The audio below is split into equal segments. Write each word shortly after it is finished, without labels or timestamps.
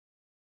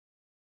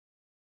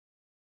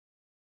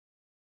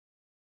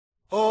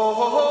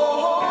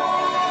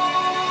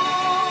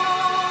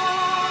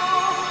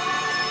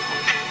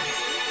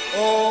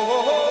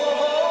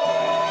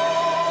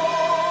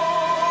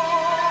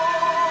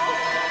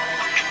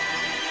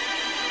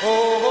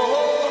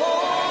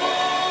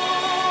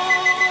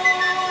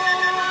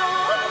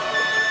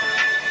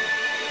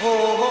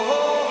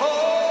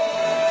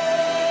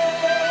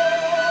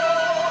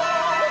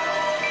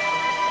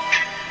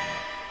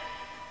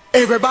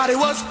Everybody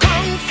was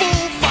kung fu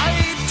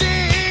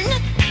fighting.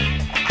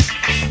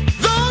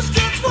 Those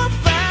kids were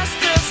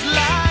fast as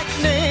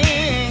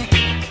lightning.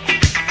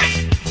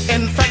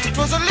 In fact, it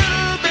was a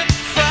little bit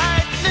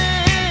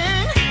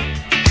frightening,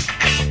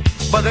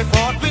 but they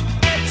fought with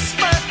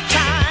expert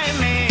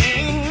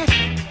timing.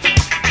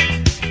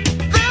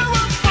 There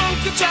were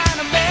funky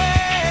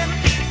Chinamen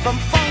from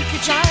funky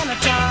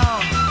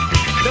Chinatown.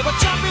 They were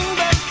chopping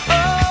them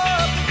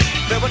up,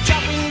 they were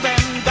chopping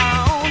them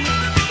down.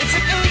 It's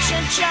an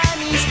ancient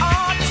Chinese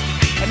art,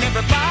 and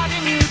everybody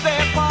knew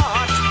their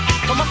part.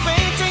 From a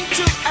fainting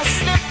to a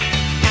slip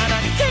and a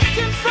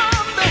kicking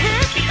from the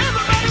hip,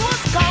 everybody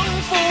was kung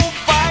fu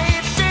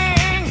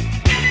fighting.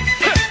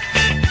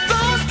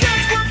 Those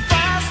kids were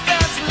fast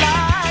as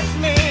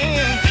lightning.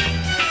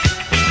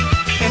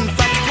 In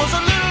fact, it was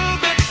a little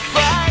bit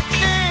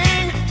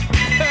frightening,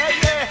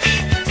 yeah,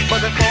 but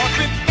they fought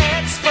with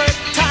expert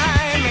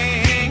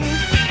timing.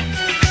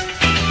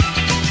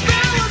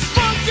 There was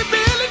funky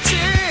Billy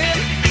Chin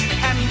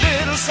and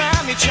little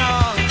Sammy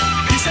Chung.